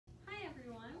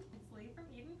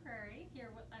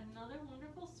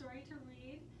story to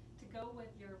read to go with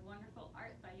your wonderful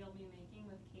art that you'll be making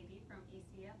with Katie from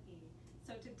ECFE.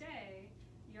 So today,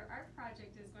 your art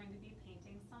project is going to be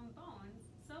painting some bones.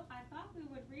 So I thought we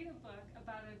would read a book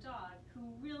about a dog who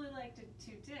really liked to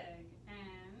dig,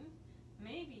 and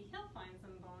maybe he'll find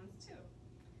some bones too.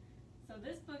 So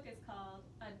this book is called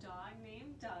A Dog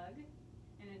Named Doug,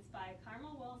 and it's by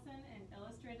Carmel Wilson and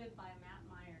illustrated by Matt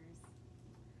Myers.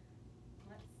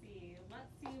 Let's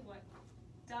see what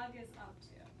Doug is up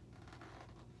to.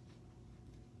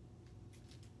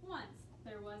 Once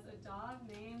there was a dog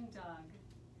named Doug.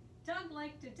 Doug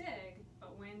liked to dig,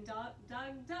 but when Doug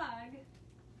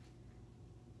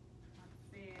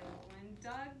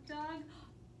dug,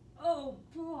 oh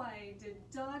boy, did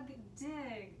Doug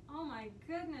dig. Oh my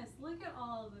goodness, look at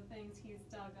all of the things he's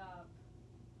dug up.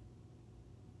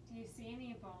 Do you see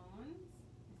any bones?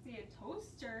 I see a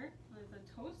toaster. There's a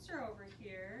toaster over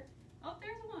here. Oh,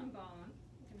 there's one bone.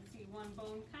 You can see one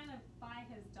bone kind of by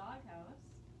his doghouse.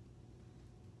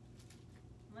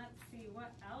 Let's see,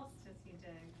 what else does he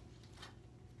dig?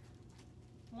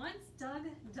 Once Doug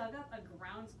dug up a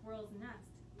ground squirrel's nest.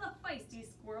 The feisty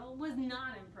squirrel was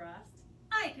not impressed.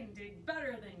 "I can dig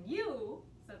better than you,"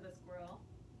 said the squirrel.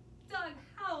 Doug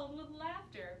howled with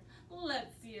laughter.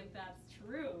 "Let's see if that's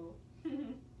true."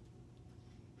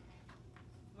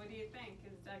 What do you think?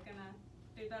 Is Doug gonna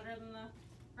do better than the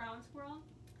ground squirrel?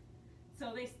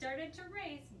 So they started to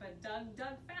race, but Doug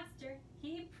dug faster.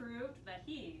 He proved that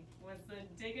he was the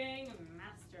digging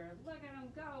master. Look at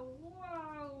him go.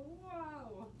 Whoa,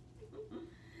 whoa.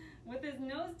 With his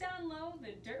nose down low,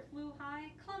 the dirt flew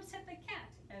high. Clumps hit the cat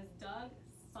as Doug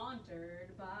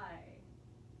sauntered by.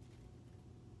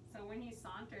 So when he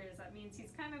saunters, that means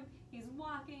he's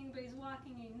walking, but he's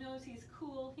walking, he knows he's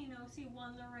cool, he knows he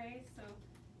won the race, so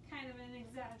kind of an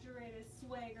exaggerated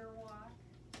swagger walk.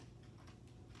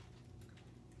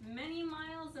 Many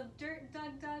miles of dirt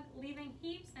Doug dug, leaving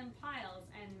heaps and piles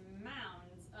and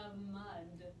mounds of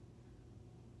mud.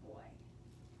 Boy,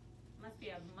 must be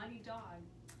a muddy dog.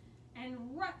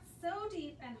 And ruts so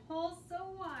deep and holes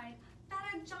so wide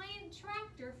that a giant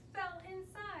tractor fell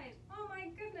inside. Oh my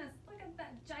goodness, look at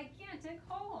that gigantic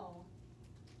hole.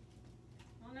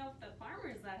 I don't know if the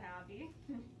farmer's that happy.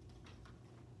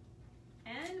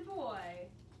 And boy,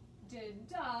 did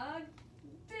Doug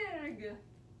dig.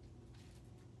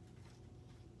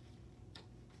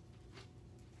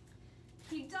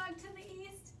 He dug to the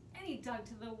east and he dug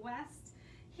to the west.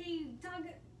 He dug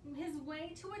his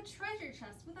way to a treasure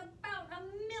chest with about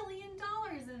 $1 million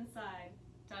inside.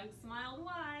 Doug smiled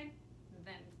wide,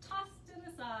 then tossed it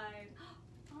aside.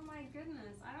 Oh my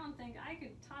goodness, I don't think I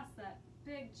could toss that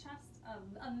big chest of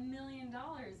 $1 million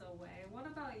away. What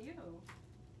about you?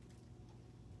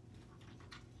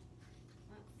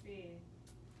 Let's see.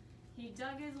 He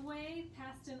dug his way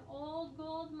past an old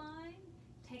gold mine,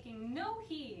 taking no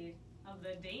heed of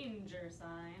the danger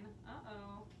sign.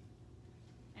 Uh-oh.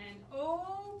 And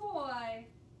oh boy,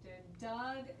 did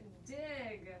Doug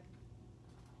dig.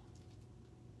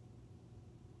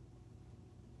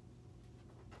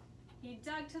 He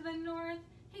dug to the north,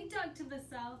 he dug to the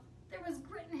south. There was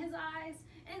grit in his eyes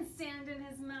and sand in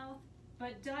his mouth.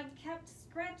 But Doug kept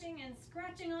scratching and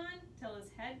scratching on till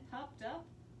his head popped up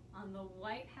on the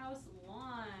White House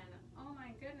lawn. Oh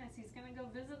my goodness, he's gonna go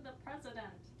visit the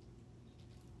president.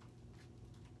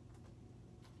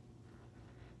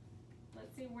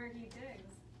 Let's see where he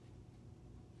digs.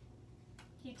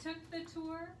 He took the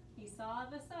tour, he saw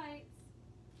the sights,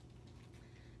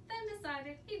 then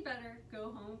decided he'd better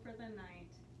go home for the night.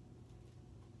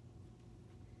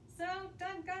 So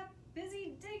Doug got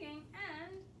busy digging,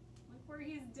 and look where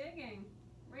he's digging,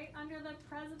 right under the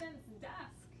president's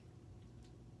desk.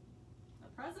 The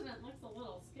president looks a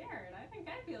little scared. I think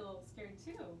I'd be a little scared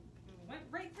too. Went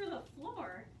right through the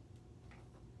floor.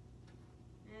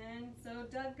 And so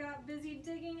Doug got busy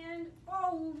digging, and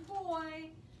oh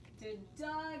boy, did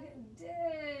Doug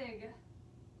dig.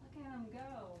 Look at him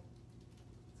go.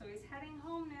 So he's heading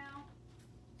home now.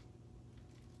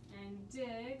 And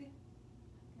dig.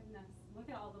 Goodness, look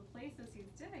at all the places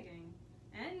he's digging.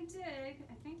 And dig.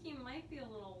 I think he might be a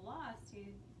little lost.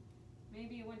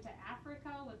 Maybe he went to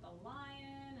Africa with the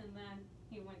lion, and then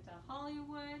he went to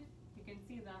Hollywood. You can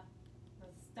see the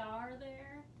star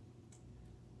there.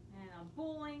 And a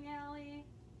bowling alley,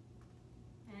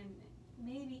 and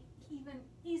maybe even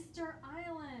Easter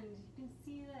Island. You can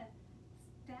see the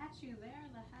statue there,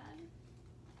 the head,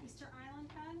 Easter Island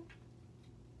head.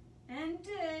 And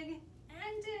dig,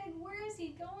 where is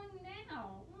he going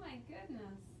now? Oh my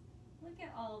goodness, look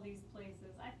at all these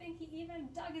places. I think he even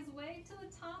dug his way to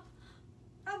the top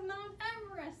of Mount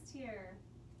Everest here.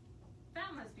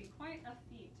 That must be quite a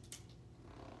feat.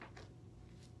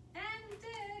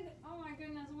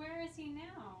 he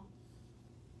now?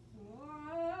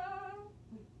 Whoa!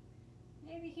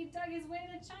 Maybe he dug his way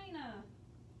to China.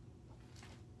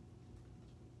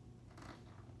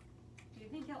 Do you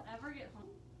think he'll ever get home?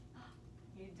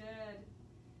 He did.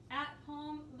 At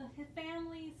home, his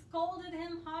family scolded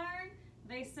him hard.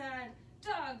 They said,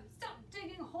 "Doug, stop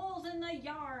digging holes in the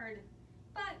yard."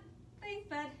 But they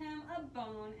fed him a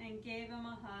bone and gave him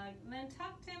a hug, then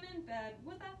tucked him in bed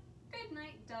with a "Good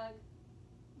night, Doug."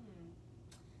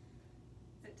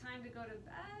 Is it time to go to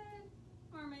bed?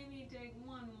 Or maybe dig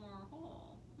one more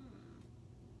hole?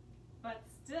 But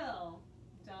still,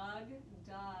 Doug,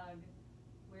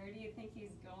 where do you think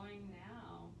he's going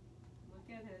now? Look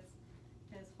at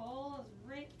his hole is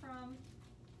right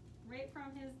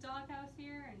from his doghouse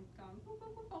here and going boop,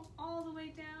 boop, boop, boop, all the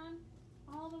way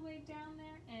down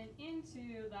there and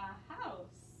into the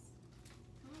house.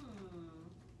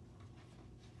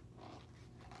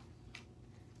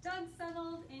 Doug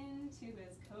settled into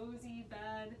his cozy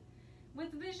bed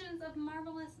with visions of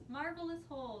marvelous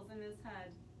holes in his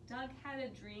head. Doug had a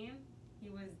dream.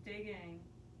 He was digging.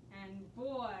 And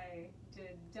boy,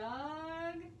 did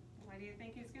Doug, what do you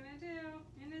think he's gonna do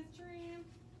in his dream?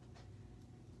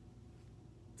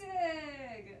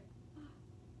 Dig! Oh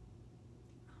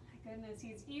my goodness,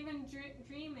 he's even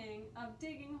dreaming of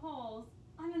digging holes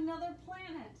on another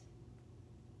planet.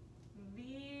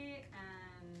 The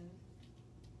end.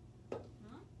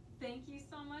 Well, thank you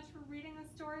so much for reading the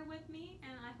story with me,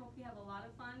 and I hope you have a lot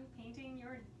of fun painting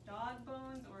your dog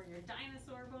bones or your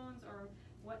dinosaur bones or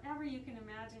whatever you can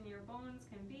imagine your bones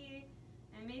can be,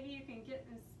 and maybe you can get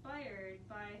inspired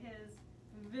by his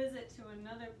visit to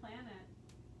another planet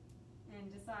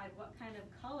and decide what kind of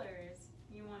colors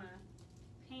you want to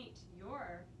paint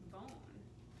your bone.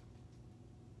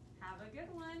 Have a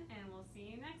good one, and we'll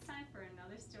see you next time.